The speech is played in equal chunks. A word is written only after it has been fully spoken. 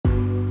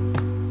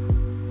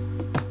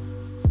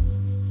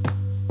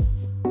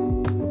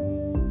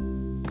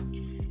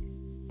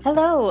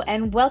Hello,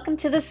 and welcome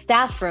to the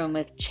Staff Room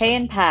with Che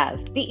and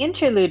Pav, the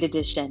Interlude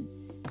edition.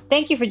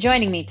 Thank you for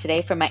joining me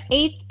today for my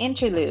 8th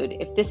interlude.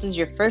 If this is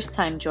your first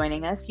time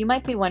joining us, you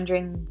might be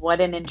wondering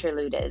what an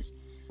interlude is.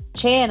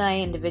 Che and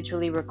I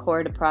individually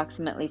record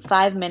approximately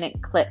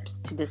 5-minute clips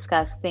to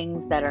discuss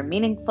things that are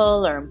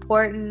meaningful or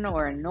important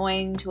or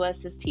annoying to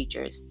us as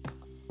teachers.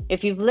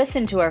 If you've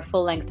listened to our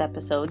full-length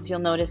episodes, you'll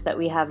notice that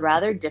we have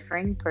rather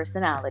differing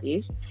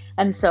personalities,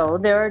 and so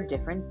there are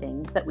different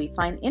things that we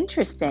find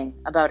interesting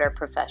about our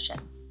profession.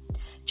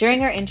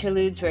 During our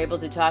interludes, we're able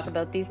to talk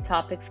about these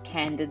topics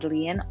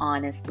candidly and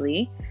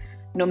honestly,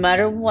 no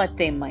matter what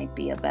they might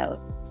be about.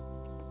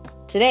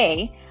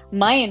 Today,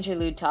 my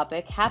interlude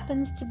topic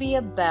happens to be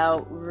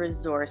about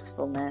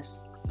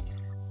resourcefulness.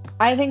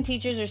 I think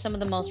teachers are some of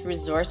the most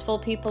resourceful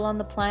people on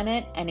the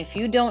planet, and if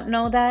you don't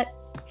know that,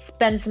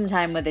 spend some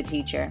time with a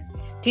teacher.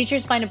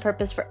 Teachers find a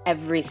purpose for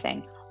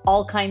everything.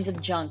 All kinds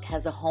of junk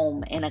has a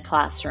home in a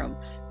classroom.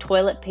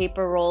 Toilet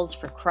paper rolls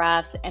for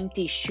crafts,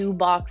 empty shoe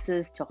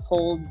boxes to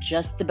hold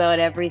just about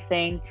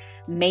everything,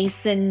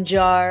 mason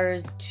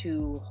jars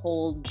to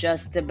hold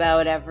just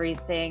about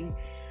everything.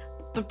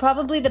 But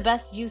probably the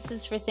best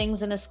uses for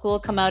things in a school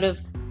come out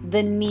of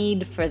the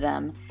need for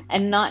them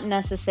and not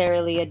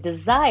necessarily a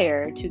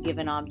desire to give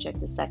an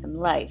object a second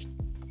life.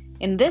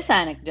 In this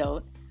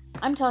anecdote,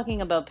 I'm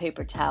talking about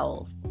paper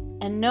towels.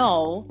 And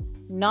no,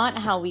 not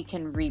how we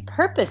can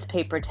repurpose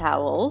paper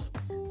towels,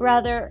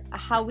 rather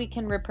how we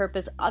can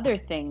repurpose other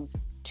things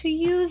to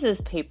use as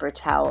paper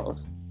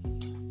towels.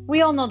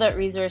 We all know that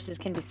resources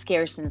can be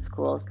scarce in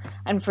schools,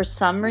 and for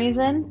some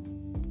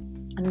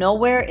reason,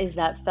 nowhere is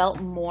that felt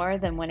more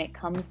than when it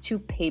comes to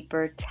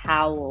paper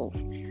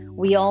towels.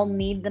 We all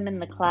need them in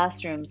the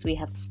classrooms. We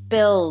have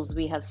spills,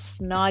 we have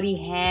snotty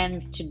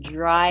hands to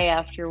dry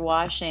after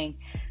washing.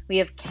 We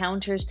have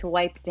counters to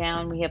wipe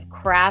down. We have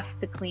crafts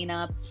to clean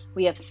up.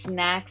 We have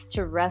snacks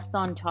to rest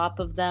on top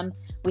of them.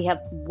 We have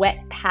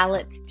wet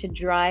pallets to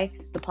dry.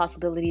 The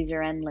possibilities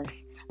are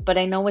endless. But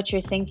I know what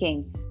you're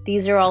thinking.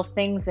 These are all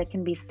things that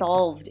can be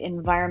solved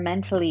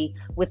environmentally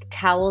with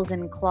towels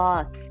and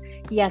cloths.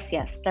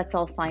 Yes, that's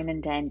all fine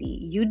and dandy.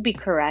 You'd be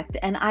correct,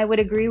 and I would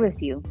agree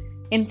with you.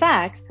 In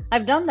fact,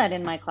 I've done that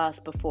in my class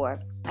before.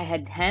 I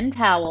had 10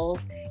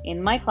 towels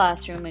in my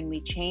classroom, and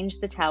we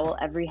changed the towel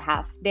every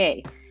half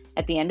day.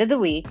 At the end of the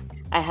week,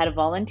 I had a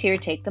volunteer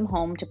take them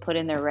home to put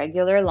in their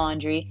regular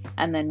laundry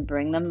and then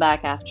bring them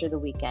back after the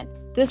weekend.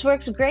 This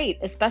works great,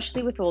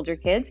 especially with older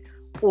kids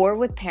or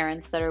with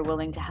parents that are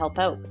willing to help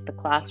out with the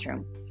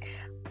classroom.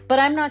 But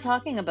I'm not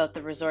talking about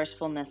the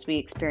resourcefulness we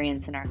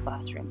experience in our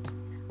classrooms,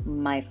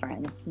 my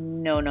friends.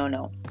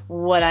 No.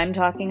 What I'm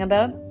talking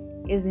about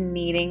is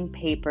needing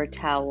paper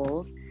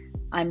towels.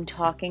 I'm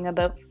talking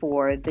about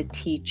for the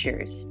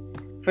teachers.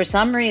 For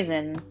some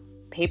reason,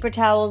 paper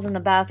towels in the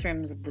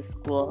bathrooms of the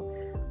school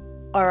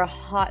are a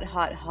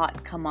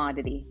hot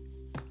commodity.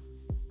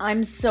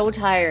 I'm so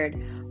tired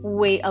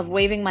of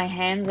waving my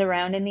hands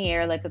around in the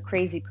air like a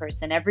crazy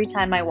person every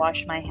time I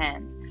wash my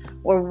hands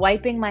or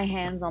wiping my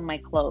hands on my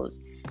clothes.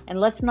 And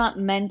let's not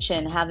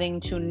mention having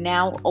to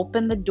now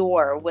open the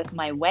door with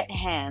my wet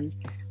hands,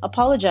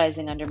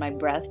 apologizing under my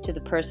breath to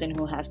the person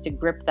who has to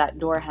grip that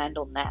door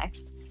handle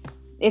next.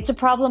 It's a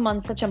problem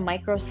on such a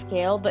micro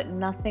scale, but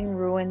nothing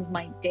ruins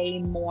my day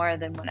more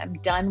than when I'm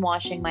done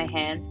washing my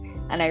hands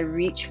and I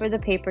reach for the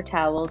paper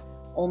towels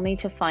only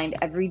to find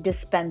every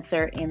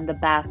dispenser in the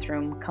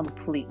bathroom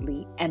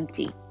completely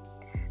empty.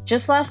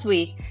 Just last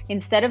week,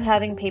 instead of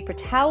having paper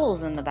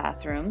towels in the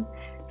bathroom,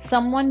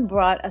 someone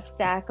brought a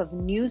stack of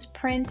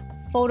newsprint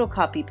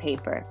photocopy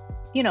paper,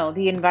 the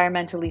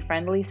environmentally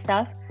friendly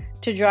stuff,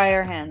 to dry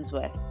our hands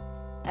with.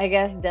 I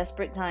guess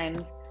desperate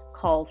times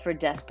call for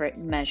desperate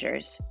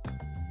measures.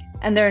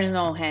 And there are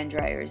no hand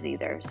dryers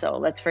either, so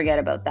let's forget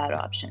about that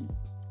option.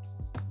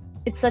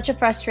 It's such a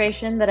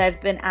frustration that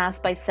I've been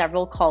asked by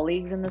several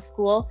colleagues in the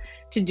school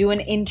to do an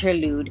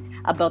interlude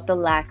about the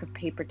lack of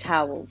paper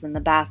towels in the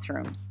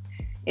bathrooms.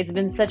 It's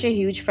been such a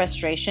huge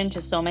frustration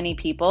to so many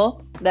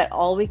people that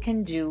all we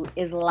can do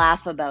is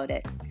laugh about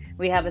it.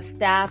 We have a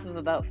staff of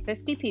about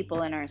 50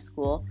 people in our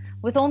school,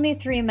 with only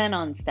 3 men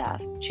on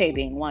staff, Che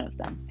being one of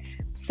them.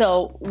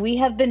 So we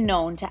have been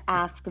known to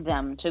ask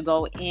them to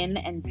go in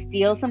and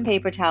steal some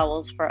paper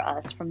towels for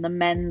us from the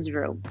men's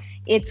room.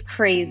 It's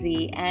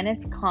crazy and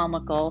it's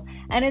comical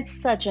and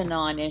it's such a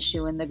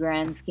non-issue in the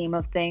grand scheme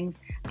of things.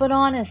 But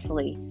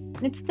honestly,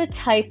 it's the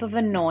type of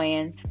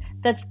annoyance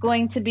that's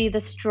going to be the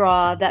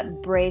straw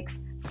that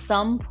breaks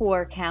some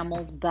poor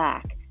camel's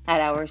back at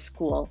our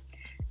school.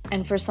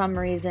 And for some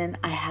reason,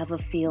 I have a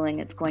feeling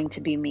it's going to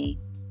be me.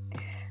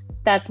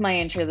 That's my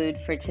interlude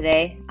for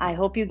today. I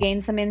hope you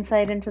gained some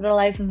insight into the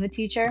life of a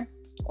teacher,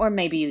 or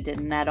maybe you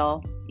didn't at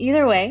all.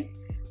 Either way,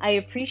 I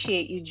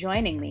appreciate you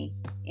joining me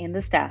in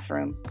the staff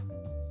room.